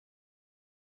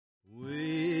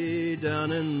Way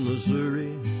down in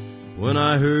Missouri, when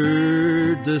I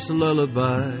heard this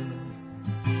lullaby,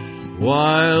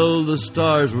 while the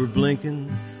stars were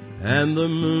blinking and the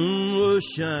moon was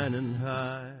shining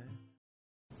high.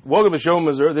 Welcome to Show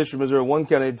Missouri. This is Missouri, one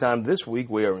county at a time. This week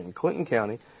we are in Clinton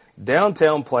County,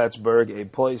 downtown Plattsburgh, a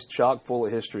place chock full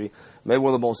of history, maybe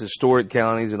one of the most historic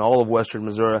counties in all of western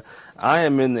Missouri. I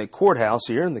am in the courthouse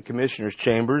here in the Commissioner's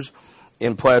Chambers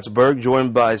in Plattsburgh,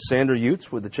 joined by Sandra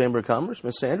Utes with the Chamber of Commerce.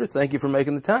 Miss Sandra, thank you for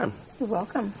making the time. You're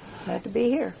welcome. Glad to be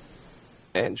here.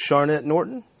 And Charnette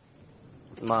Norton.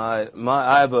 I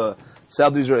have a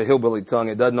Southeastern hillbilly tongue.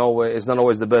 It's not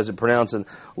always the best at pronouncing.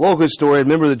 Local historian,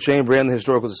 member of the Chamber and the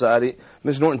Historical Society.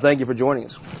 Ms. Norton, thank you for joining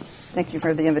us. Thank you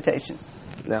for the invitation.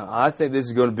 Now, I think this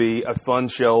is going to be a fun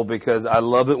show because I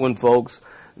love it when folks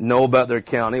know about their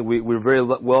county. We're very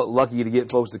lucky to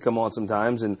get folks to come on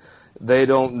sometimes, and they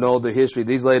don't know the history.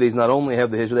 These ladies not only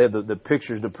have the history, they have the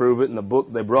pictures to prove it in the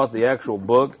book. They brought the actual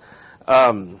book.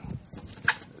 Clinton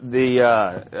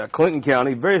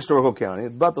County, very historical county,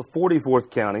 about the 44th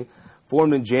county,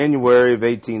 formed in January of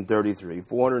 1833,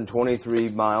 423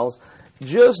 miles,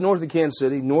 just north of Kansas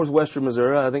City, northwestern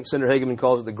Missouri. I think Senator Hageman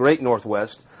calls it the Great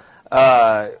Northwest.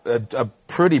 A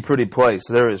pretty place.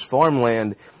 There is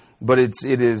farmland, but it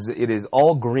is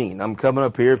all green. I'm coming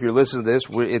up here. If you're listening to this,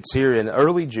 it's here in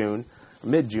early June,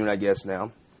 mid-June, I guess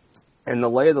now, and the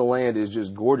lay of the land is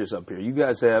just gorgeous up here. You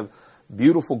guys have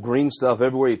beautiful green stuff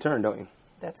everywhere you turn, don't you?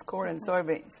 That's corn and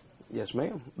soybeans. Yes,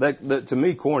 ma'am. That to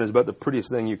me, corn is about the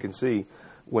prettiest thing you can see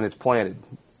when it's planted.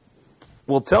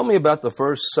 Well, tell me about the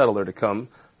first settler to come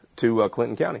to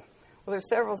Clinton County. Well, there's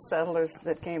several settlers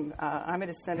that came. I'm a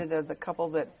descendant of the couple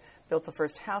that built the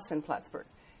first house in Plattsburgh,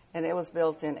 and it was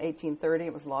built in 1830.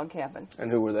 It was a log cabin. And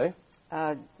who were they?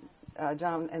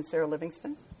 John and Sarah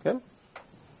Livingston. Okay.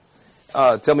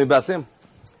 Tell me about them.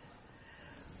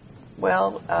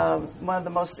 Well, one of the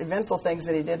most eventful things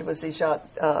that he did was he shot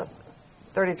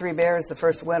 33 bears the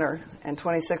first winter, and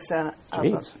 26 out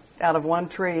of one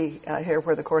tree here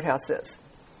where the courthouse is.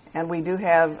 And we do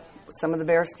have some of the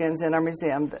bear skins in our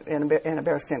museum in a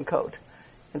bearskin coat.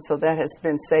 And so that has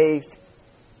been saved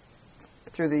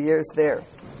through the years there.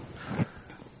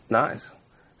 Nice.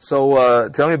 So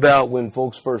tell me about when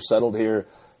folks first settled here,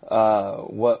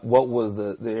 what was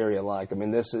the area like? I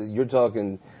mean, you're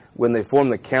talking when they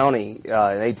formed the county in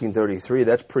 1833,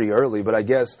 that's pretty early, but I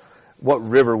guess what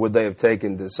river would they have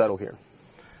taken to settle here?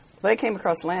 They came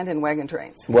across land in wagon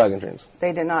trains. Wagon trains.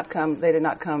 They did not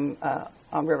come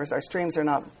on rivers. Our streams are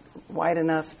not wide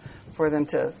enough for them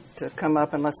to come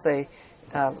up unless they,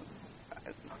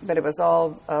 but it was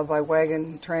all by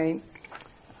wagon train.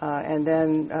 And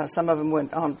then some of them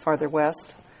went on farther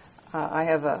west. I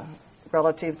have a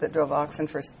relative that drove oxen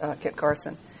for Kit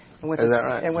Carson. And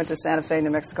went to Santa Fe,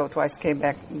 New Mexico twice, came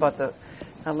back and bought the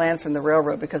land from the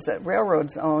railroad because the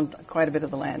railroads owned quite a bit of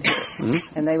the land here.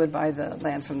 Mm-hmm. And they would buy the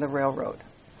land from the railroad.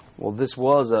 Well, this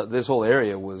whole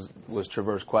area was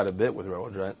traversed quite a bit with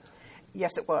railroads, right?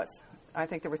 Yes, it was. I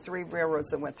think there were 3 railroads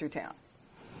that went through town.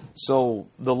 So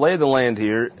the lay of the land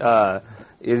here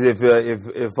is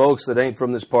if folks that ain't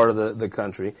from this part of the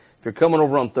country, if you're coming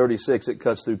over on 36, it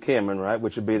cuts through Cameron, right,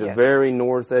 which would be the very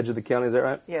north edge of the county. Is that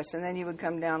right? Yes, and then you would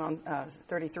come down on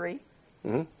 33,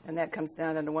 mm-hmm. and that comes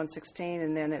down into 116,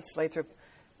 and then it's Lathrop,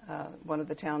 one of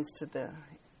the towns to the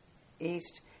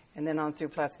east, and then on through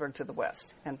Plattsburgh to the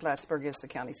west. And Plattsburgh is the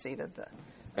county seat of the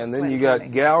And then Clinton you got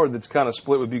County. Gower that's kind of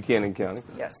split with Buchanan County.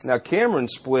 Yes. Now, Cameron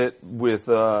split with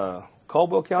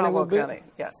Caldwell County a little bit? County,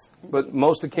 yes. But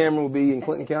most of Cameron will be in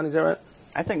Clinton County, is that right?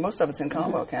 I think most of it's in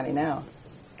Caldwell County now.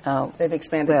 Oh, they've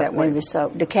expanded that way. Maybe so.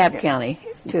 DeKalb County,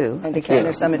 too. And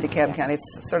there's some in DeKalb County.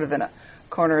 It's sort of in a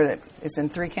corner that is in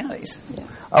 3 counties. Yeah.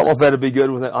 I don't know if that'd be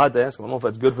good with them. I had to ask them. I don't know if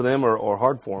that's good for them or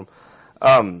hard for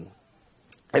them.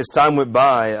 As time went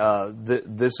by,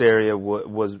 this area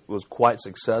was quite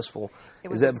successful.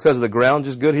 Is that because of the ground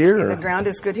just good here? The ground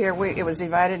is good here. It was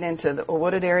divided into a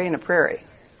wooded area and a prairie.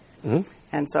 Mm-hmm.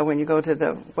 And so when you go to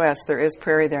the west, there is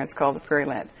prairie there. It's called the prairie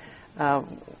land.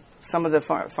 Some of the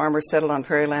farmers settled on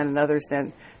prairie land, and others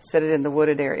then set it in the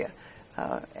wooded area.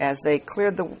 As they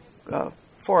cleared the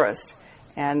forest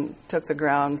and took the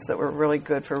grounds that were really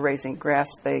good for raising grass,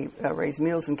 they raised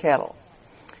mules and cattle.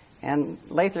 And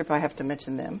Lathrop, I have to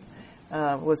mention them,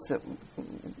 was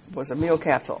a mule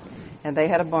capital. And they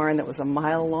had a barn that was a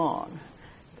mile long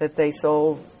that they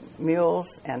sold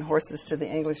mules and horses to the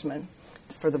Englishmen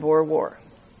for the Boer War.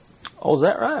 Oh, is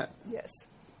that right? Yes.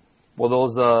 Well,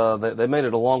 those they made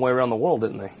it a long way around the world,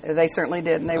 didn't they? They certainly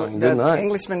did. And the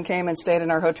Englishmen came and stayed in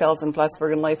our hotels in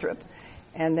Plattsburgh and Lathrop,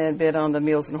 and then bid on the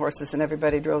mules and horses, and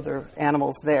everybody drove their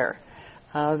animals there.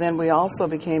 Then we also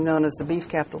became known as the beef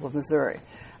capital of Missouri.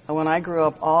 When I grew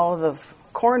up, all of the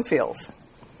cornfields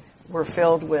were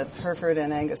filled with Hereford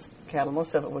and Angus cattle.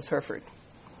 Most of it was Hereford.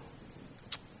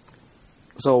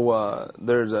 So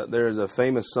there's a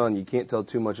famous son. You can't tell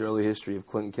too much early history of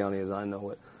Clinton County as I know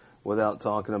it without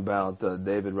talking about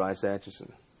David Rice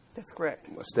Atchison. That's correct.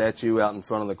 A statue out in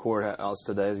front of the courthouse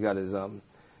today. He's got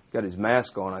his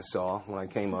mask on. I saw when I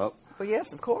came up. Well,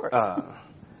 yes, of course.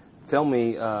 Tell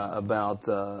me about.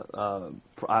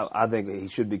 I think he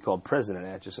should be called President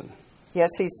Atchison. Yes,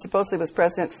 he supposedly was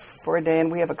president for a day, and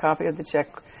we have a copy of the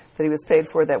check that he was paid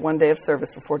for that one day of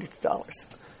service for $42.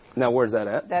 Now, where's that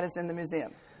at? That is in the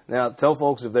museum. Now, tell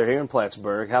folks if they're here in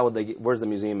Plattsburgh, how would they get? Where's the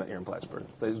museum at here in Plattsburgh?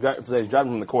 If they're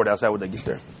driving from the courthouse, how would they get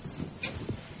there?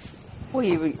 Well,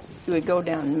 you would go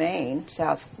down Main,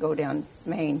 go down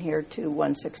Main here to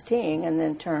 116, and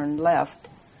then turn left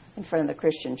in front of the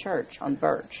Christian Church on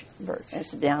Birch.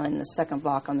 It's down in the second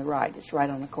block on the right. It's right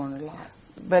on the corner lot.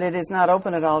 But it is not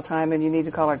open at all time, and you need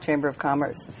to call our Chamber of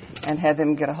Commerce and have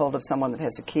them get a hold of someone that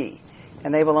has a key,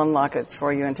 and they will unlock it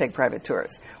for you and take private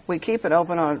tours. We keep it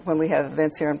open when we have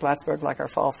events here in Plattsburgh, like our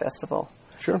Fall Festival,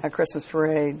 Sure. our Christmas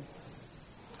Parade.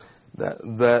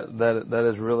 That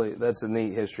is really, that's a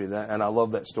neat history, and I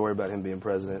love that story about him being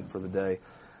president for the day.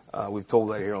 We've told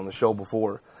that here on the show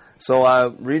before. So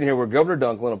I'm reading here where Governor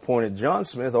Dunklin appointed John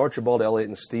Smith, Archibald Elliott,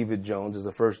 and Stephen Jones as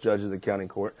the first judges of the county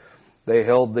court. They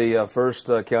held the first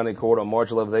county court on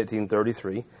March 11,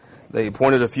 1833. They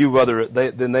appointed a few other.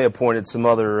 Then they appointed some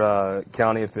other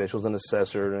county officials, an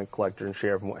assessor, and a collector, and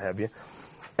sheriff, and what have you.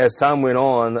 As time went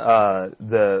on,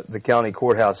 the county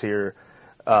courthouse here,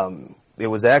 it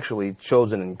was actually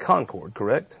chosen in Concord,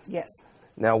 correct? Yes.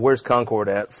 Now, where's Concord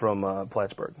at from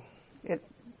Plattsburgh?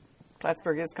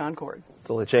 Plattsburgh is Concord.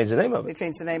 So they changed the name of They it.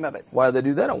 changed the name of it. Why did they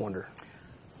do that, I wonder?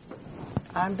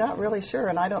 I'm not really sure,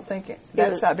 and I don't think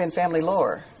that's not been family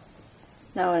lore.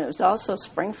 No, and it was also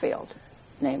Springfield,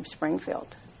 named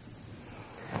Springfield.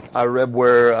 I read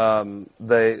where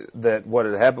that what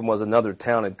had happened was another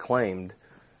town had claimed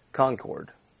Concord,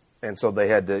 and so they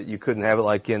had to. You couldn't have it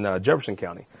like in Jefferson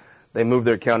County. They moved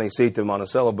their county seat to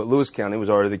Monticello, but Lewis County was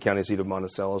already the county seat of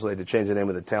Monticello, so they had to change the name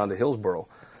of the town to Hillsboro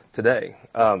today.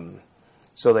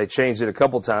 So they changed it a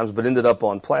couple times, but ended up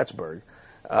on Plattsburgh.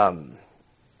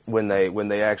 When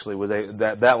they actually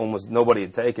that one was nobody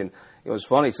had taken. It was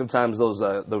funny. Sometimes those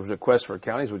requests for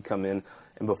counties would come in,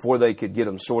 and before they could get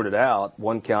them sorted out,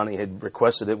 one county had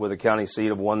requested it with a county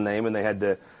seat of one name, and they had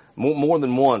to more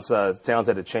than once towns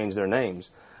had to change their names.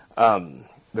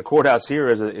 The courthouse here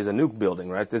is a new building,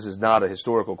 right? This is not a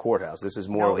historical courthouse. This is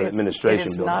more of an administration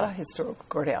building. It is not a historical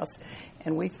courthouse,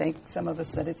 and we think, some of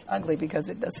us, that it's ugly because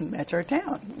it doesn't match our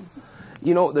town.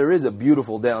 You know, there is a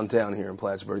beautiful downtown here in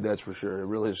Plattsburgh, that's for sure. A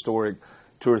really historic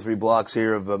 2 or 3 blocks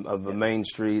here of a main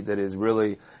street that is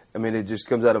really, I mean, it just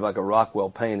comes out of like a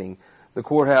Rockwell painting. The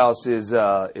courthouse is,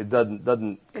 it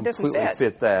doesn't completely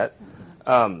fit that.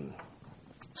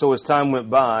 So as time went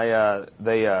by,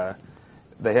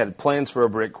 they had plans for a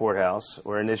brick courthouse,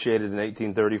 were initiated in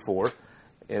 1834.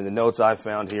 In the notes I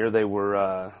found here, they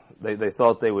were, they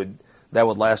thought that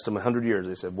would last them 100 years.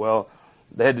 They said, well,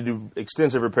 they had to do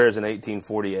extensive repairs in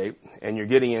 1848, and you're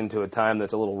getting into a time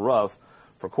that's a little rough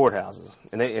for courthouses.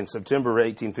 And in September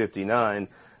 1859,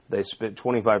 they spent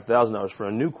 $25,000 for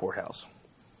a new courthouse.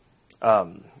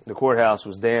 The courthouse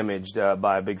was damaged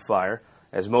by a big fire,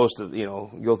 as most of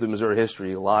go through Missouri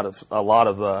history. A lot of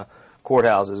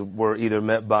courthouses were either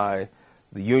met by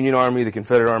the Union Army, the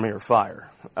Confederate Army, or fire.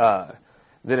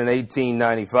 Then in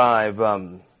 1895,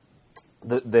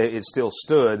 it still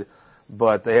stood,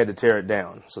 but they had to tear it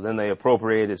down. So then they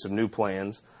appropriated some new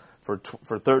plans for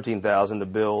 $13,000 to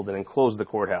build and enclose the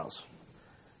courthouse.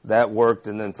 That worked,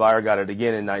 and then fire got it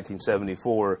again in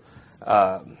 1974.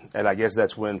 And I guess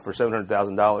that's when, for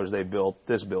 $700,000, they built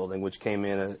this building, which came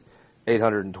in at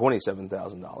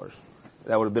 $827,000.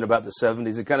 That would have been about the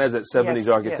 70s. It kind of has that 70s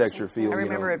architecture feel. I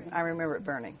remember it. I remember it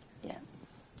burning. Yeah.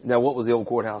 Now, what was the old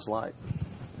courthouse like?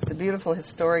 It's a beautiful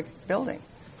historic building.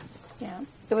 Yeah.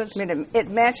 It was. I mean, it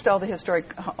matched all the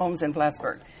historic homes in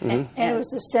Plattsburgh. And it was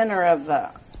the center of,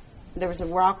 there was a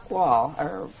rock wall,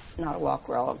 or not a rock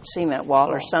wall, a cement wall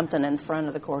or something in front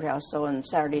of the courthouse. So on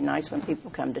Saturday nights when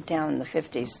people come to town in the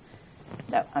 50s,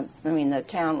 the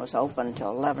town was open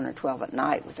until 11 or 12 at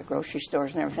night with the grocery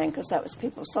stores and everything, because that was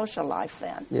people's social life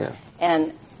then. Yeah.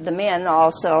 And the men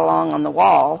all sat along on the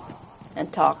wall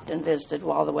and talked and visited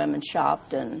while the women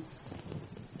shopped, and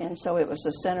so it was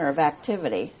the center of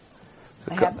activity.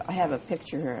 I have a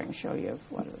picture here I can show you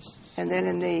of what it was. And then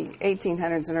in the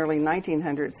 1800s and early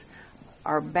 1900s,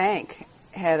 our bank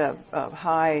had a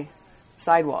high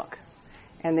sidewalk,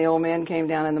 And the old men came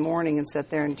down in the morning and sat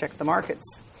there and checked the markets,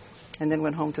 and then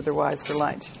went home to their wives for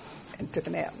lunch and took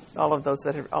a nap. All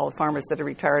the farmers that had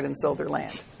retired and sold their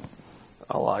land.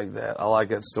 I like that. I like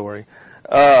that story.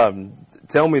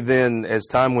 Tell me then, as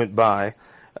time went by,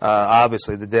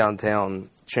 obviously the downtown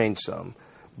changed some.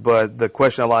 But the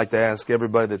question I like to ask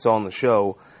everybody that's on the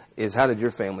show is, how did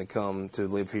your family come to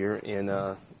live here in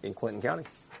Clinton County?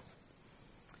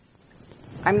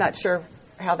 I'm not sure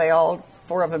how they all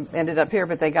 4 of them ended up here,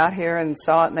 but they got here and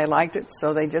saw it and they liked it,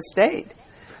 so they just stayed.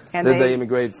 And did they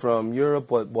immigrate from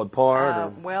Europe? What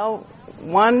part? Well,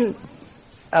 one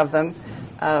of them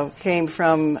came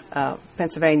from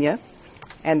Pennsylvania,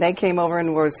 and they came over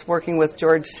and was working with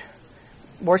George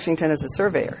Washington as a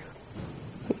surveyor,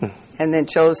 and then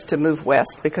chose to move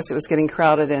west because it was getting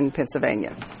crowded in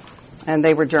Pennsylvania. And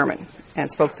they were German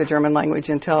and spoke the German language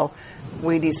until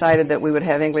we decided that we would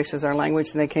have English as our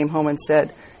language, and they came home and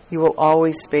said, "You will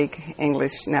always speak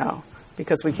English now,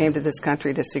 because we came to this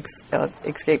country to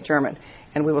escape German,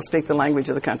 and we will speak the language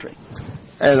of the country."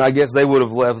 And I guess they would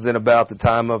have left in about the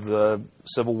time of the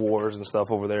Civil Wars and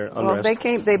stuff over there. Well,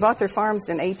 they bought their farms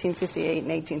in 1858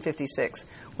 and 1856,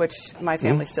 which my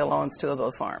family still owns 2 of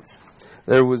those farms.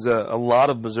 There was a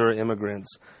lot of Missouri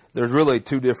immigrants. There's really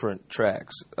 2 different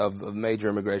tracks of major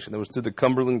immigration. There was through the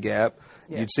Cumberland Gap.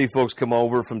 Yes. You'd see folks come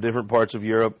over from different parts of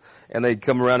Europe, and they'd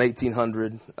come around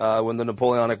 1800 when the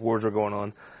Napoleonic Wars were going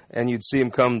on. And you'd see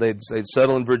them come, they'd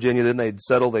settle in Virginia, then they'd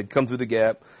come through the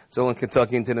Gap, settle in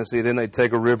Kentucky and Tennessee, then they'd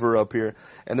take a river up here.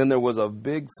 And then there was a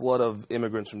big flood of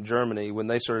immigrants from Germany when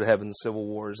they started having the Civil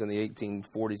Wars in the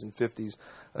 1840s and 50s.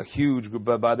 A huge group,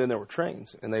 but by then there were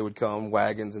trains, and they would come,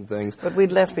 wagons and things. But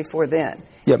we'd left before then.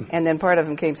 Yep. And then part of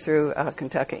them came through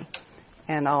Kentucky,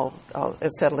 and all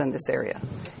settled in this area.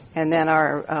 And then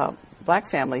our black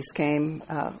families came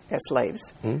as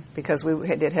slaves, because we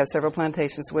did have several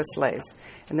plantations with slaves.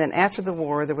 And then after the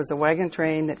war, there was a wagon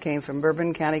train that came from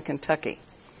Bourbon County, Kentucky,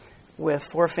 with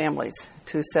 4 families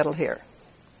to settle here.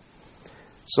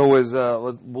 So as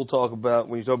we'll talk about,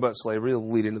 when you talk about slavery, it'll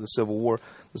lead into the Civil War.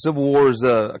 The Civil War is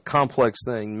a complex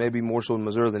thing, maybe more so in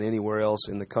Missouri than anywhere else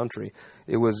in the country.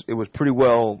 It was pretty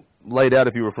well laid out.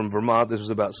 If you were from Vermont, this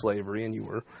was about slavery, and you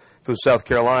were. If it was South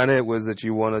Carolina, it was that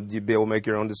you wanted to be able to make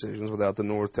your own decisions without the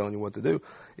North telling you what to do.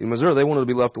 In Missouri, they wanted to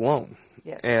be left alone.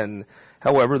 Yes. And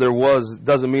however,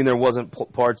 doesn't mean there wasn't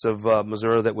parts of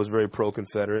Missouri that was very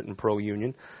pro-Confederate and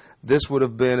pro-Union. This would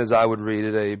have been, as I would read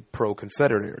it, a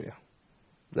pro-Confederate area.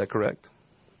 Is that correct?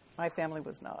 My family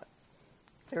was not.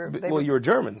 You were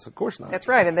Germans, of course not. That's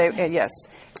right, and yes.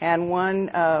 And one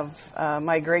of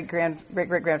my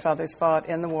great-great-grandfathers fought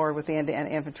in the war with the Indiana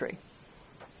infantry.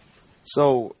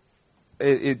 So,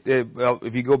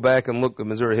 if you go back and look at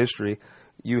Missouri history,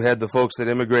 you had the folks that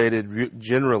immigrated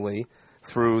generally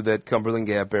through that Cumberland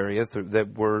Gap area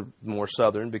that were more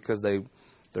southern because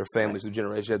their families through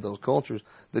generations had those cultures.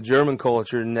 The German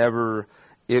culture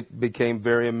it became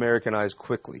very Americanized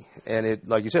quickly. And it,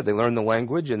 like you said, they learned the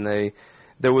language, and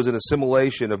there was an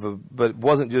assimilation but it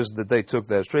wasn't just that they took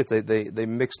that straight. They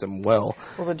mixed them well.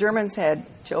 Well, the Germans had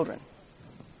children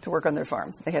to work on their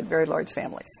farms. They had very large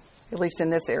families, at least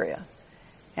in this area.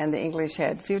 And the English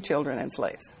had few children and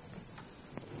slaves.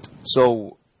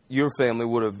 So your family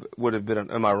would have been,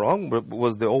 am I wrong,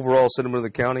 was the overall sentiment of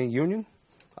the county Union?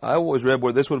 I always read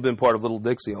where this would have been part of Little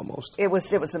Dixie almost. It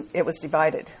was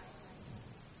divided.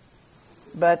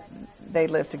 But they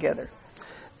lived together.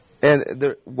 And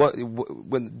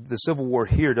when the Civil War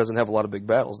here doesn't have a lot of big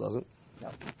battles, does it? No.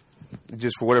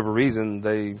 Just for whatever reason,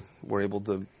 they were able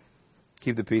to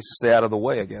keep the peace, stay out of the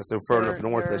way, I guess. They're far enough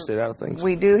north, they stayed out of things.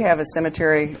 We do have a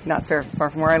cemetery not far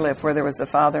from where I live where there was a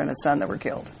father and a son that were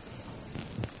killed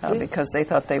because they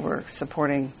thought they were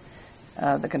supporting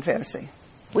the Confederacy.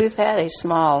 We've had a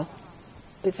small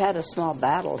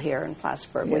battle here in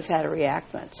Plattsburgh. Yes. We've had a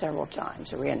reenactment several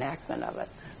times, a reenactment of it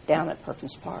down at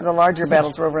Perkins Park. The larger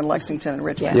battles were over in Lexington and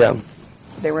Richmond. Yeah.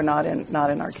 They were not in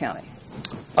our county.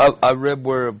 I read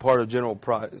where a part of General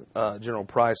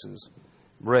Price's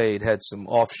raid had some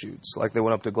offshoots, like they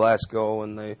went up to Glasgow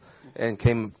and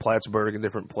came to Plattsburgh and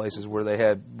different places where they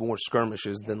had more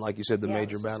skirmishes than, like you said, the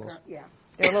major battles.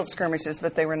 They were little skirmishes,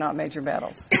 but they were not major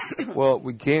battles. Well,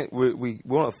 we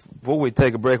want to, before we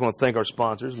take a break, I want to thank our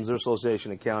sponsors, Missouri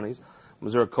Association of Counties,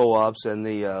 Missouri Co-ops, and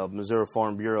the Missouri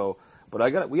Farm Bureau.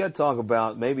 But we got to talk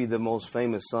about maybe the most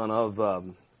famous son of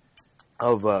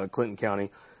Clinton County,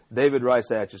 David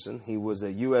Rice Atchison. He was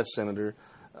a U.S. Senator,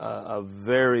 a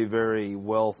very, very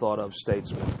well thought of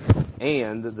statesman.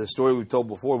 And the story we've told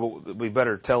before, but we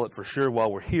better tell it for sure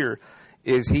while we're here,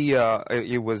 is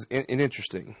it was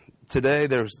interesting. Today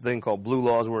there's a thing called blue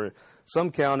laws where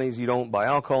Some counties you don't buy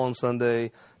alcohol on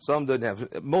Sunday. Some doesn't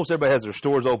have. Most everybody has their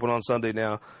stores open on Sunday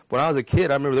now. When I was a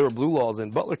kid, I remember there were blue laws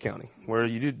in Butler County where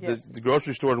you did the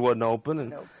grocery stores wasn't open,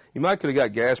 and you might could have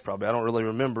got gas probably. I don't really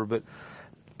remember, but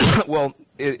well,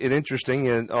 it interesting.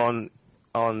 On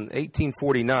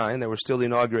 1849, there were still the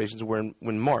inaugurations were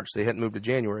in March. They hadn't moved to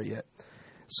January yet.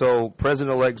 So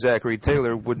President-elect Zachary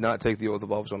Taylor would not take the oath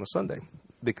of office on a Sunday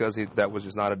because that was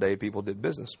just not a day people did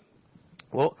business.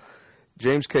 Well,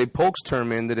 James K. Polk's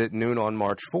term ended at noon on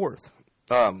March 4th.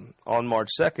 On March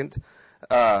 2nd,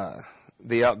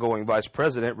 the outgoing vice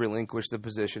president relinquished the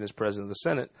position as president of the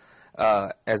Senate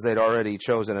as they'd already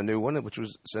chosen a new one, which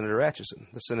was Senator Atchison.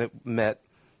 The Senate met.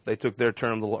 They took their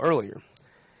term a little earlier.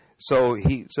 So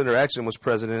Senator Atchison was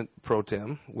president pro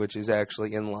tem, which is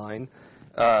actually in line.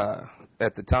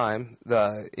 At the time,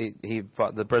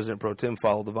 the president pro tem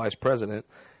followed the vice president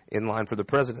in line for the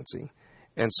presidency.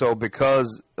 And so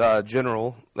because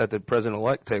the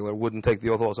President-elect Taylor wouldn't take the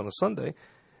oath of office on a Sunday,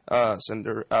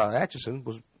 Senator Atchison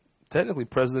was technically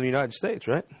president of the United States,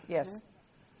 right? Yes,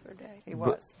 he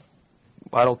was.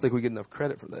 But I don't think we get enough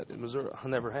credit for that in Missouri. I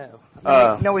never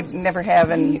have. No, we never have,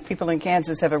 and people in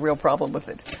Kansas have a real problem with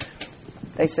it.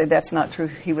 They say that's not true.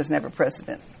 He was never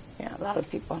president. Yeah, a lot of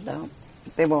people don't.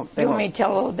 They won't. You want me to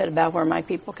tell a little bit about where my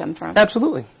people come from?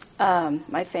 Absolutely.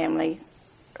 My family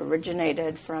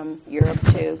originated from Europe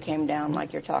too, came down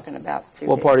like you're talking about through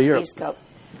what part of Europe? East Coast.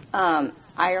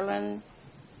 Ireland,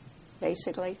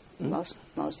 basically. Most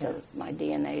of my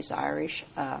DNA is Irish.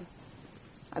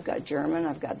 I've got German,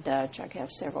 I've got Dutch, I have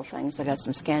several things. I got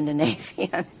some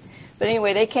Scandinavian. But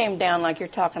anyway, they came down like you're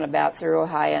talking about through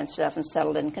Ohio and stuff and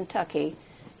settled in Kentucky.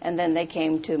 And then they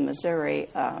came to Missouri.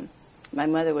 My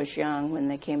mother was young when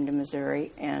they came to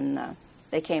Missouri, and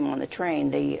they came on the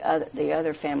train. The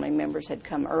other family members had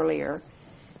come earlier,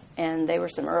 and they were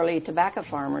some early tobacco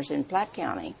farmers in Platte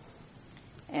County.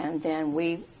 And then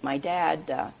my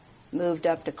dad moved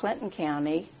up to Clinton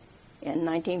County in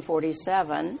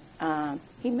 1947.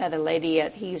 He met a lady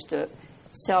he used to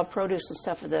sell produce and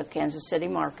stuff at the Kansas City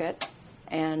market,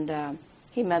 and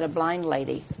he met a blind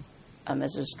lady,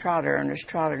 Mrs. Trotter, Ernest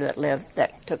Trotter,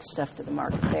 that took stuff to the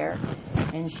market there.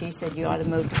 And she said, you ought to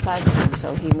move to Pleasanton.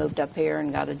 So he moved up here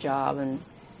and got a job, and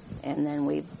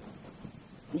then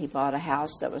he bought a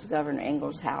house that was Governor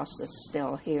Ingalls' house that's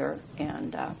still here,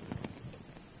 and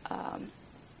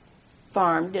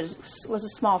farmed. Was a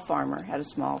small farmer, had a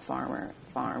small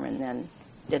farm, and then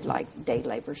did like day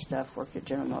labor stuff, worked at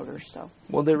General Motors. So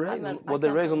what they raise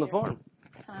on the farm?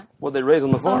 Huh? What they raise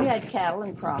on the farm? Oh, he had cattle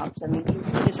and crops. I mean,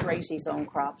 he just raised his own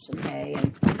crops and hay,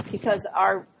 and because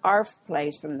our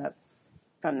place from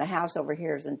the house over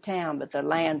here is in town, but the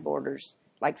land borders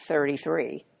like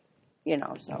 33,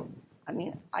 so, I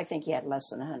mean, I think he had less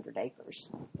than 100 acres.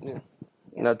 Yeah.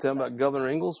 Now tell me about Governor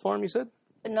Ingalls' farm, you said?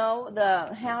 No,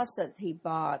 the house that he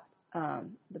bought,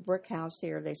 the brick house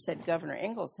here, they said Governor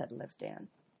Ingalls had lived in.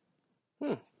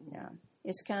 Yeah.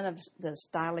 It's kind of the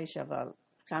stylish of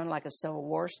kind of like a Civil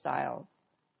War style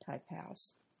type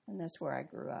house. And that's where I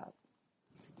grew up.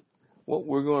 Well,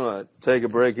 we're going to take a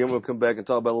break and we'll come back and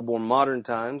talk about a little more modern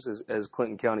times as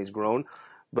Clinton County's grown.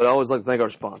 But I always like to thank our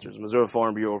sponsors, Missouri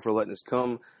Farm Bureau, for letting us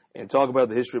come and talk about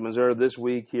the history of Missouri this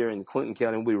week here in Clinton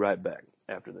County. We'll be right back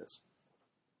after this.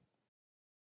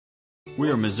 We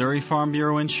are Missouri Farm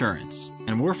Bureau Insurance,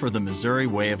 and we're for the Missouri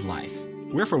way of life.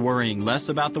 We're for worrying less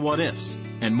about the what-ifs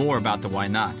and more about the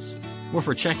why-nots. We're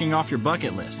for checking off your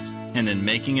bucket list and then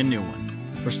making a new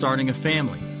one. For starting a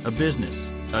family, a business,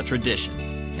 a tradition.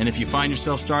 And if you find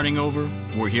yourself starting over,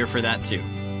 we're here for that too.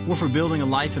 We're for building a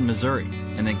life in Missouri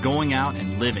and then going out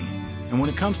and living it. And when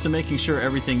it comes to making sure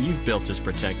everything you've built is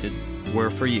protected, we're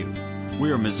for you.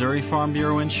 We are Missouri Farm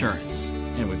Bureau Insurance,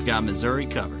 and we've got Missouri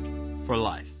covered for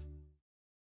life.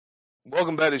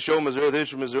 Welcome back to the show, Missouri, the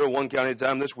history of Missouri, one county at a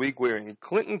time. This week we're in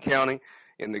Clinton County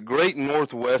in the great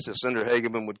Northwest, as Senator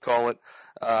Hageman would call it.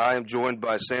 I am joined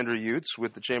by Sandra Utes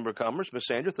with the Chamber of Commerce. Miss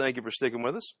Sandra, thank you for sticking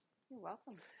with us. You're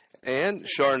welcome. And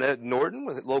Charnette Norton,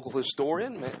 with local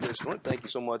historian. Miss Norton, thank you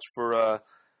so much for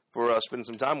spending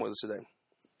some time with us today.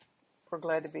 We're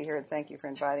glad to be here, and thank you for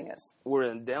inviting us. We're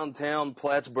in downtown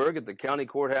Plattsburgh at the county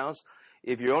courthouse.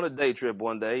 If you're on a day trip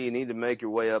one day, you need to make your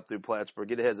way up through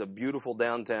Plattsburgh. It has a beautiful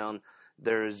downtown.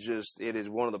 It is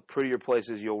one of the prettier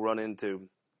places you'll run into.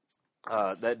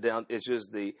 It's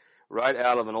just right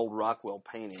out of an old Rockwell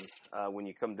painting when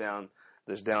you come down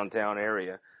this downtown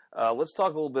area. Let's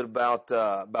talk a little bit about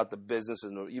the business.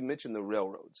 And you mentioned the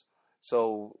railroads.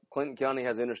 So Clinton County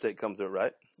has interstate come through,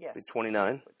 right? Yes.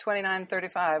 29. 29,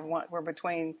 35. We're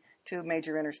between two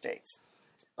major interstates.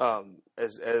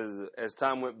 As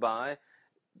time went by,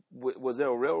 Was there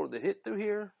a railroad that hit through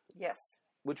here? Yes.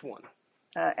 Which one?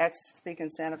 Chesapeake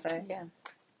and Santa Fe. Yeah.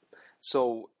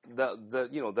 So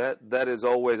that is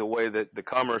always a way that the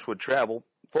commerce would travel.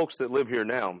 Folks that live here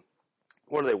now,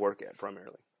 where do they work at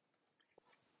primarily?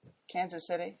 Kansas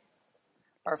City,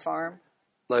 our farm.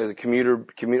 Like a a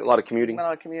lot of commuting. A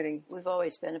lot of commuting. We've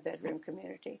always been a bedroom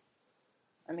community.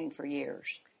 I mean, for years.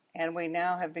 And we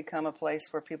now have become a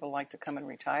place where people like to come and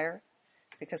retire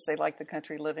because they like the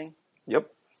country living.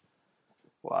 Yep.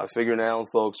 Well, I figure now,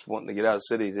 folks wanting to get out of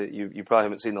cities, that you probably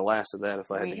haven't seen the last of that.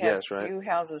 If I had to guess, right? We have few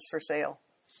houses for sale.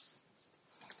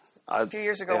 A few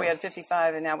years ago, we had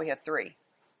 55, and now we have 3.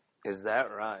 Is that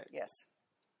right? Yes.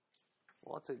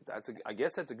 Well, I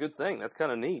guess that's a good thing. That's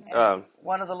kind of neat.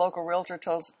 One of the local realtor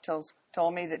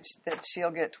told me that she'll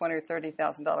get $20,000 or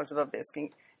 $30,000 above the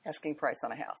asking price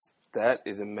on a house. That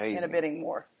is amazing. And a bidding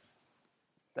war.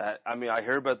 I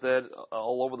hear about that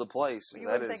all over the place. You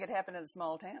wouldn't think it happened in a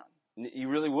small town. You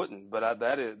really wouldn't, but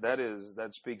that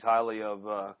speaks highly of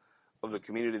the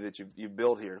community that you've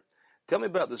built here. Tell me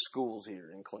about the schools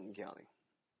here in Clinton County.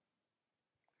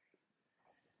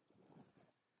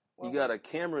 You got a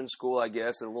Cameron school, I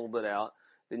guess, a little bit out.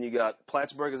 Then you got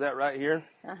Plattsburgh. Is that right here?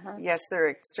 Uh-huh. Yes, they're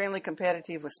extremely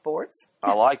competitive with sports.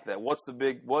 I like that. What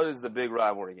is the big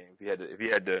rivalry game? If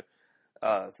you had to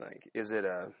think, is it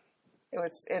a?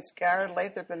 It's Garrett,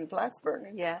 Lathrop, and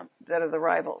Plattsburgh. Yeah, that are the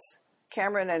rivals.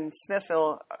 Cameron and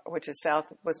Smithville, which is south,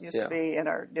 used to be in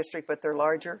our district, but they're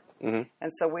larger. Mm-hmm.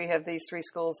 And so we have these 3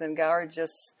 schools, and Goward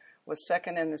just was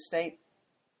second in the state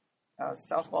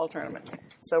softball tournament.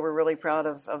 So we're really proud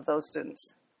of those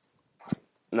students.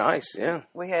 Nice, yeah.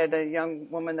 We had a young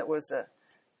woman that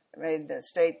made the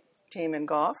state team in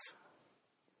golf,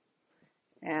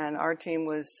 and our team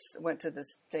went to the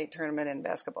state tournament in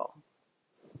basketball.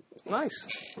 Nice.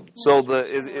 So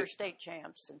we were state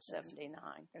champs in '79.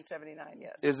 In '79,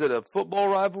 yes. Is it a football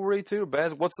rivalry too?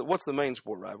 What's the main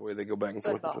sport rivalry? They go back and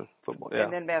forth between football, yeah.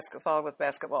 And then followed with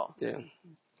basketball. Yeah,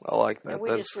 I like that. And we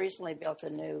just recently built a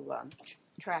new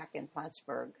track in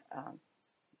Plattsburgh,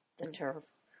 the turf.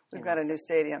 We've got a new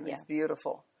stadium. Yeah. It's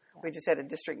beautiful. Yeah. We just had a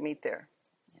district meet there.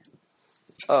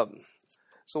 Yeah.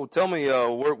 So tell me,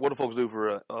 what do folks do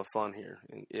for fun here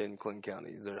in Clinton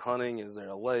County? Is there hunting? Is there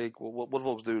a lake? What do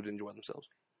folks do to enjoy themselves?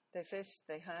 They fish.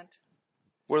 They hunt.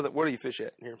 Where do you fish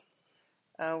at here?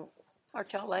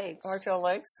 Hartel Lakes. Hartel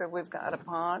Lakes. So we've got a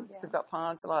pond. Yeah. We've got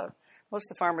ponds. Most of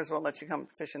the farmers won't let you come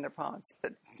fish in their ponds.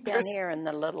 But down here in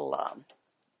the little,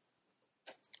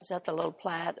 is that the little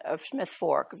Platte of Smith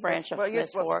Fork, branch of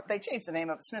Smith Fork? They changed the name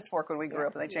of it, Smith Fork, when we grew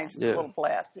up, and they changed it to Little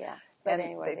Platte. Yeah. But and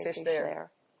anyway, they fish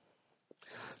there.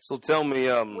 So tell me,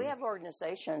 we have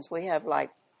organizations. We have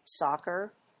like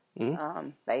soccer,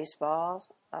 baseball.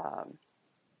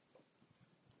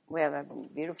 We have a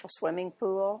beautiful swimming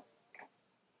pool.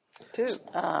 2.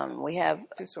 We have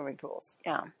 2 swimming pools.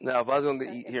 Yeah. Now, if I was going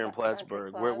to eat here in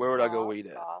Plattsburgh, where would I go eat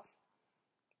at? Golf.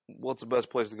 What's the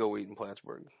best place to go eat in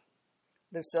Plattsburgh?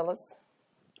 Lucilla's.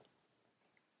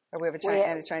 Or we have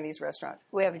a Chinese restaurant.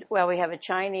 We have a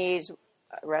Chinese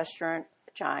restaurant.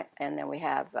 And then we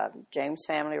have James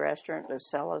Family Restaurant,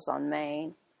 Lucilla's on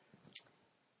Main.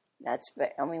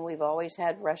 We've always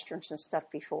had restaurants and stuff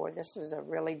before. This is a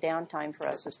really downtime for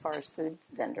us as far as food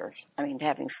vendors.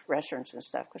 Having restaurants and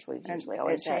stuff, because we've usually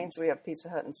always had. We have Pizza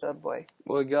Hut and Subway.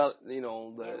 Well,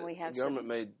 the government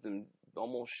made them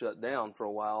almost shut down for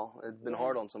a while. It's been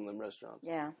hard on some of them restaurants.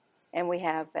 Yeah, and we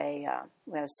have a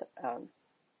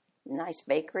nice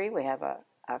bakery. We have a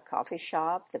coffee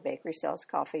shop. The bakery sells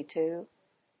coffee too.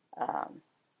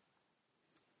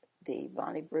 The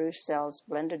Bonnie Bruce sells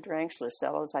blended drinks.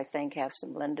 Lucilla's, I think, have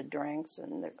some blended drinks,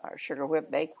 and our Sugar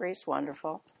Whip Bakery is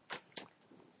wonderful.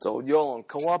 So, you all on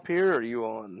co-op here, or are you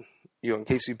on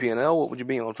KCP&L? What would you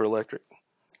be on for electric?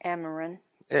 Ameren.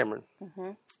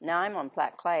 Mm-hmm. Now I'm on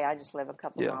Platte Clay. I just live a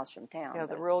couple miles from town. Yeah,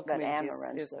 the rural community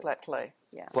is Platte Clay.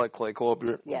 Yeah. Platte Clay co-op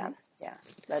here. Yeah, yeah.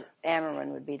 But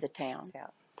Ameren would be the town. Yeah.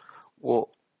 Well,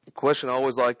 the question I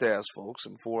always like to ask folks,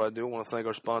 and before I do, I want to thank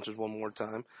our sponsors one more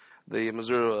time. The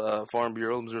Missouri Farm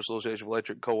Bureau, the Missouri Association of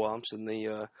Electric Co-ops, and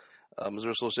the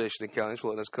Missouri Association of Counties for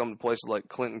letting us come to places like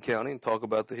Clinton County and talk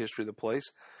about the history of the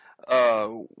place.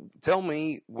 Tell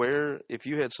me where, if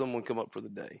you had someone come up for the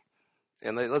day,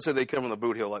 and let's say they come from the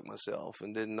boot hill like myself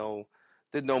and didn't know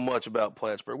much about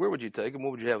Plattsburgh, where would you take them?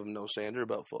 What would you have them know, Sandra,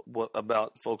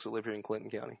 about folks that live here in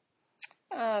Clinton County?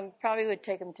 Probably would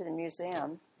take them to the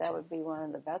museum. That would be one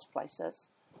of the best places.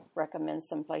 Recommend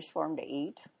some place for them to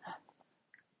eat.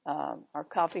 Our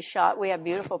coffee shop. We have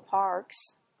beautiful parks.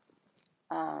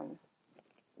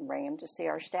 Bring them to see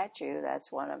our statue.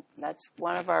 That's one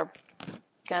of our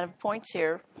kind of points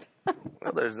here.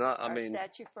 Well, there's not. I Our mean,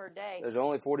 statue for a day. there's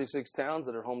only 46 towns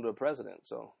that are home to a president.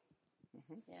 So,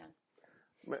 Yeah.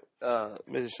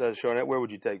 Mrs. Charnette, where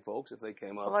would you take folks if they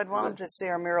came up? Well, I'd want them to see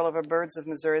our mural of our birds of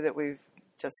Missouri that we've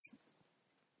just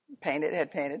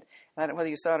had painted. I don't know whether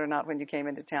you saw it or not when you came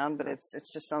into town, but it's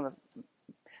just on the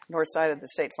north side of the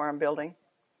State Farm building.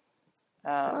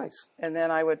 Nice. And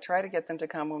then I would try to get them to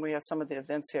come when we have some of the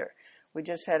events here. We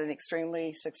just had an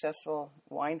extremely successful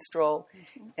wine stroll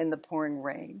in the pouring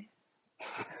rain.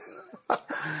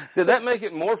 Did that make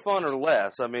it more fun or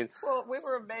less? I mean, Well, we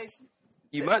were amazed.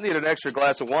 you might need an extra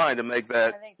glass of wine to make I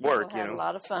that think people work. had a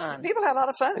lot of fun. People had a lot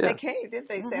of fun. Yeah. They came, didn't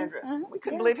they, Sandra? We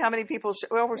couldn't believe how many people.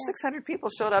 Over 600 people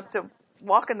showed up to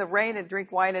walk in the rain and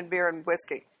drink wine and beer and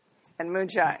whiskey and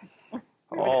moonshine.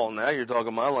 Oh, now you're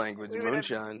talking my language, We would have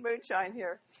moonshine. moonshine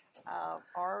here.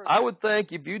 I would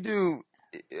think if you do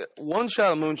one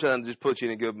shot of moonshine, just puts you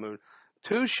in a good mood.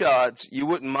 2 shots, you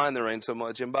wouldn't mind the rain so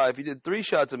much. And if you did 3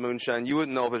 shots of moonshine, you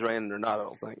wouldn't know if it's raining or not, I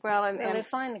don't think. Well, Well, they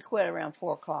finally quit around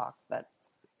 4 o'clock, but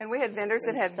and we had vendors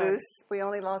that had started. booths. We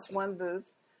only lost one booth.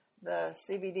 The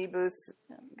CBD booth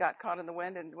got caught in the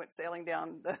wind and went sailing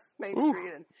down the main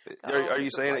street. And Are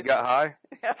you saying it got high?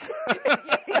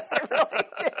 Yes, it really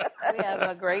did. we have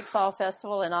a great fall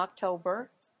festival in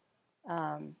October,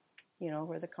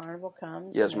 where the carnival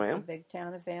comes. Yes, and it's ma'am. a big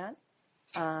town event.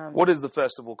 What is the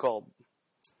festival called?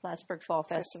 Plattsburgh Fall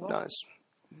Festival. Nice.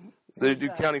 They do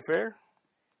county fair?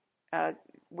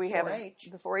 We have 4-H.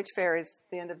 the 4-H fair is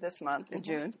the end of this month in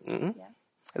June. Yeah.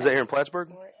 Is that here in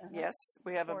Plattsburgh? Yes,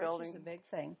 we have a 4-H building. is a big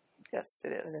thing Yes, it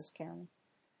for is. this county.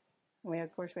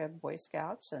 Of course, we have Boy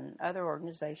Scouts and other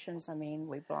organizations. I mean,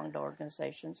 we belong to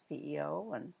organizations,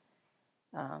 PEO, and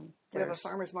We have a there's-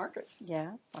 farmers market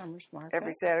farmers market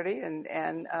every Saturday, and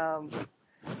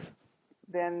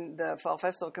then the Fall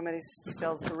Festival Committee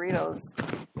sells burritos,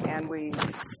 and we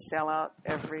sell out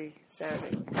every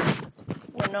Saturday.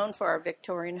 We're known for our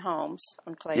Victorian homes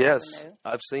on Clay Yes, Avenue.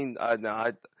 I've seen. I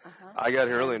got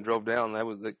here early and drove down.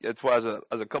 That's why I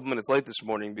was a couple minutes late this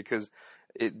morning because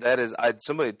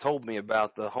somebody told me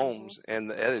about the homes and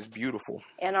that is beautiful.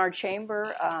 And our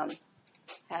chamber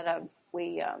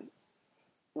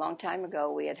long time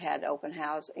ago we had open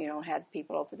house. Had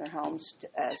people open their homes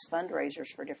as fundraisers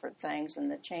for different things, and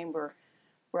the chamber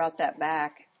brought that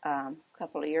back a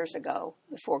couple of years ago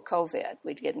before COVID.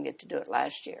 We didn't get to do it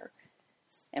last year.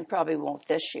 And probably won't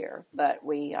this year, but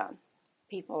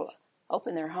people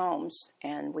open their homes,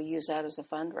 and we use that as a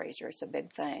fundraiser. It's a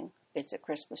big thing. It's at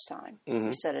Christmas time.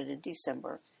 We set it in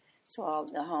December, so all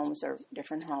the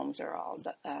different homes are all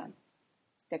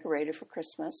decorated for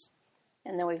Christmas.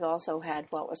 And then we've also had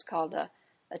what was called a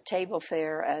table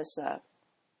fair as a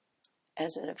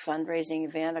fundraising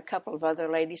event. A couple of other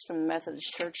ladies from the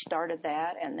Methodist Church started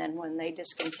that, and then when they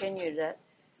discontinued it,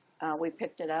 we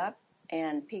picked it up,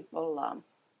 and people.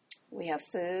 We have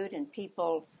food, and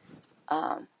people,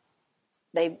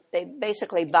 they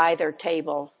basically buy their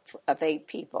table of 8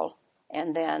 people,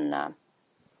 and then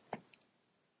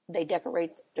they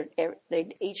decorate.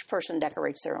 Each person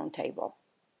decorates their own table,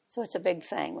 so it's a big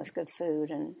thing with good food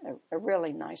and a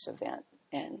really nice event.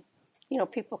 And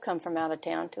people come from out of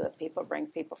town to it. People bring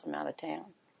people from out of town.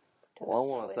 Well, I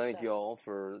want to thank you all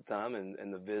for the time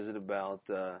and the visit about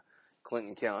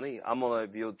Clinton County.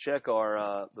 if you'll check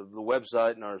our the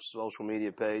website and our social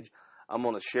media page, I'm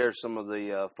going to share some of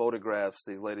the photographs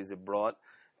these ladies have brought.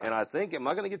 And I think, am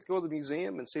I going to get to go to the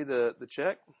museum and see the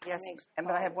check? Yes,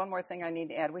 but I have one more thing I need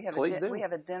to add. We have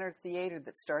a dinner theater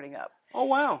that's starting up. Oh,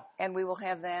 wow. And we will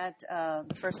have that.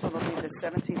 The first one will be the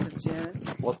 17th of June.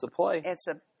 What's the play? It's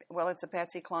a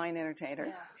Patsy Cline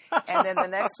entertainer. And then the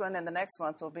next one and the next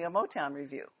month will be a Motown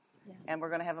review. Yeah. And we're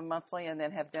going to have a monthly and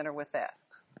then have dinner with that.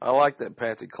 I like that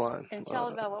Patsy Cline. And tell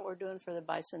about what we're doing for the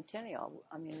bicentennial.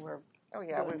 I mean,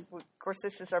 of course,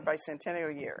 this is our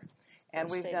bicentennial year. And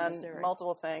we've done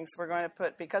multiple things. We're going to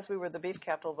put, because we were the beef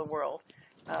capital of the world,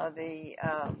 the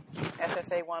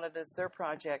FFA wanted as their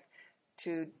project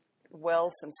to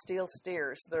well some steel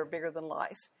steers that are bigger than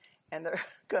life. And they're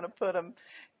going to put them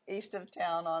east of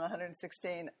town on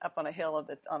 116 up on a hill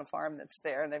on a farm that's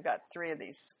there. And they've got 3 of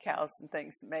these cows and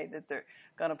things made that they're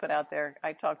going to put out there.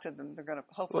 I talked to them. They're going to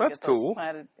hopefully get those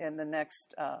planted in the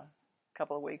next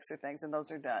couple of weeks or things, and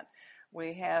those are done.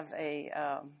 We have a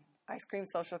ice cream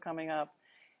social coming up,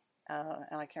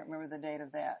 and I can't remember the date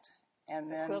of that.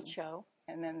 And then quilt show.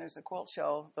 And then there's a quilt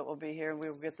show that will be here. We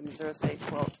will get the Missouri State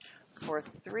quilt for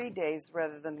 3 days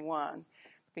rather than 1,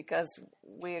 because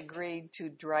we agreed to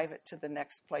drive it to the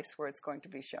next place where it's going to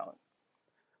be shown.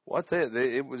 Well, I tell you,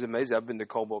 it was amazing. I've been to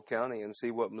Cobalt County, and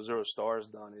see what Missouri Star has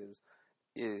done is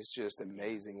is just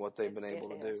amazing what they've been able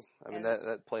to do. is. I mean,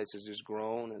 that place has just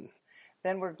grown. And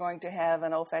Then we're going to have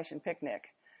an old-fashioned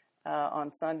picnic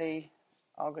on Sunday,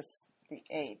 August the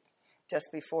 8th,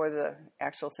 just before the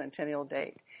actual centennial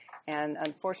date. And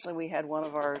unfortunately, we had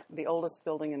the oldest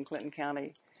building in Clinton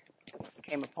County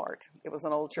came apart. It was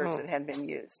an old church that hadn't been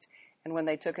used. And when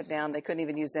they took it down, they couldn't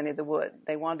even use any of the wood.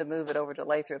 They wanted to move it over to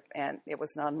Lathrop, and it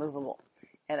was non-movable.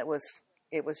 And it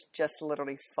was just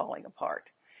literally falling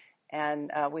apart.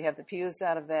 And we have the pews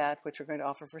out of that, which we're going to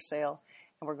offer for sale.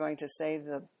 And we're going to save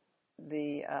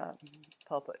the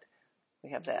pulpit.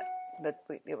 We have that. But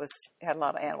it had a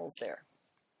lot of animals there.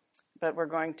 But we're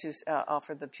going to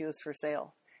offer the pews for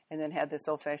sale, and then have this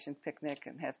old-fashioned picnic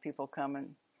and have people come,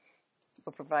 and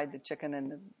we'll provide the chicken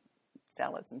and the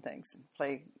salads and things and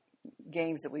play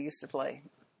games that we used to play.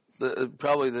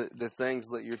 Probably the things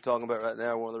that you're talking about right now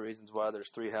are one of the reasons why there's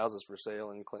 3 houses for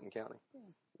sale in Clinton County.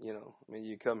 Yeah. I mean,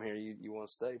 you come here, you want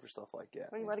to stay for stuff like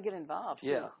that. Well, you want to get involved, too.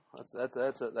 Yeah,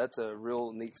 that's a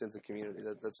real neat sense of community.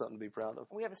 That's something to be proud of.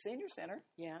 We have a senior center.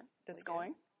 Yeah, that's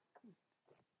going.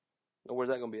 Where's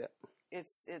that going to be at?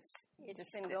 It's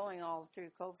been going all through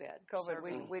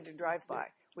COVID. We did drive-by.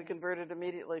 We converted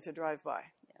immediately to drive-by.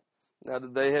 Now,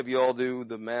 did they have you all do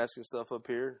the mask and stuff up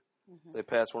here? Mm-hmm. They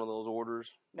passed one of those orders?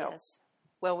 No. Yes.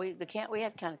 Well, we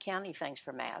had kind of county things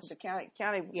for masks. The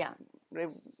county. Yeah. We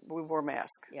wore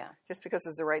masks. Yeah. Just because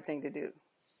it's the right thing to do.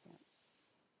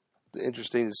 It's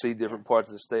interesting to see different parts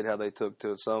of the state how they took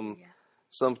to it.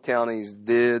 Some counties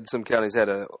did. Some counties had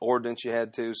an ordinance you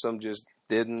had to. Some just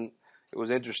didn't. It was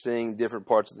interesting, different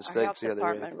parts of the state. Our health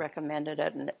department recommended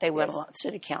it, and they went along.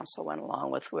 City council went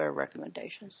along with their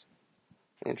recommendations.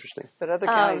 Interesting. But other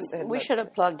counties we should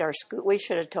have plugged our school. We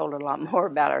should have told a lot more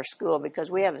about our school, because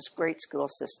we have this great school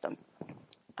system.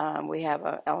 We have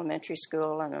an elementary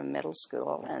school and a middle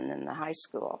school, and then the high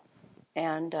school.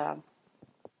 And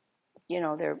we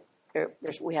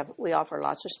offer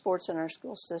lots of sports in our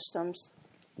school systems.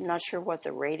 I'm not sure what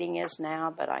the rating is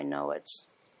now, but I know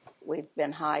we've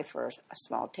been high for a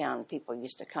small town. People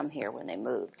used to come here when they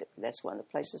moved. That's one of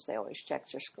the places they always check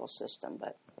their school system.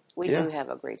 But we do have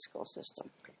a great school system.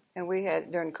 And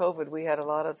during COVID, we had a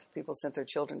lot of people sent their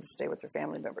children to stay with their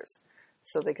family members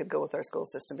so they could go with our school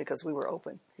system because we were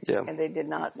open. Yeah. And they did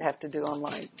not have to do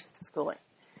online schooling.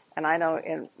 And I know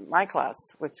in my class,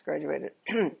 which graduated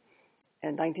in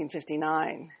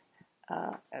 1959,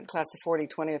 a class of 40,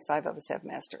 25 of us have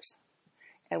masters.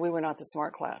 And we were not the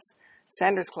smart class.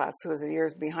 Sanders' class, who was a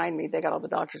year behind me, they got all the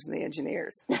doctors and the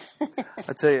engineers.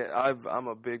 I tell you, I'm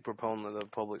a big proponent of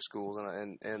public schools,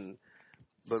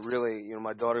 but really,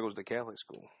 my daughter goes to Catholic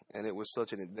school, and it was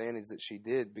such an advantage that she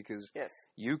did, because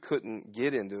you couldn't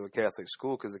get into a Catholic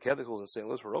school because the Catholic schools in St.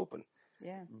 Louis were open.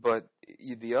 Yeah. But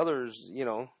the others,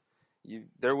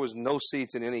 there was no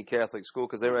seats in any Catholic school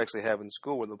because they were actually having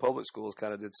school, where the public schools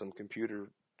kind of did some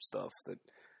computer stuff that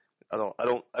I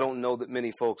don't know that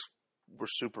many folks were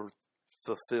super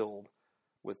fulfilled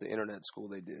with the internet school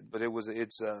they did, but it was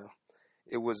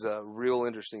a real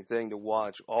interesting thing to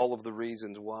watch all of the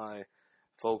reasons why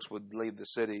folks would leave the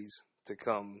cities to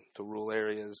come to rural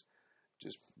areas.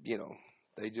 Just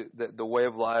the way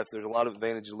of life. There's a lot of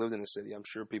advantages living in the city. I'm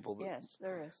sure people. Yes,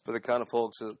 there is. For the kind of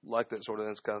folks that like that sort of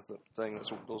thing,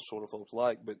 that's what those sort of folks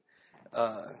like. But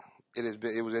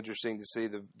it was interesting to see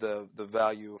the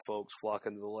value of folks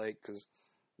flocking to the lake because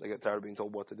they got tired of being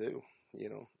told what to do.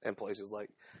 And places like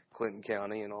Clinton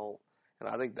County and all. And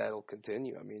I think that'll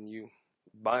continue. I mean, you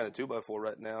buying a 2x4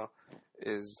 right now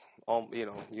is,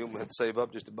 you have to save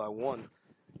up just to buy one.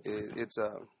 It's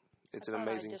an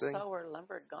amazing thing. I just saw where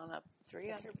lumber had gone up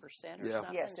 300% or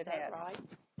something. Yes, it has. Right?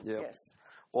 Yeah. Yes.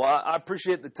 Well, I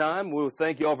appreciate the time. We'll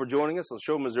thank you all for joining us on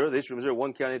Show Missouri, the history of Missouri,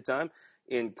 one county at a time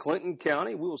in Clinton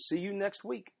County. We will see you next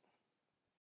week.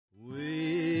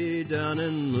 Way down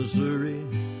in Missouri,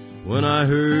 when I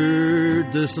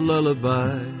heard this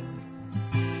lullaby,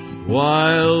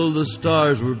 while the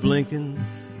stars were blinking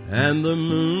and the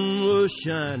moon was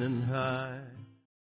shining high.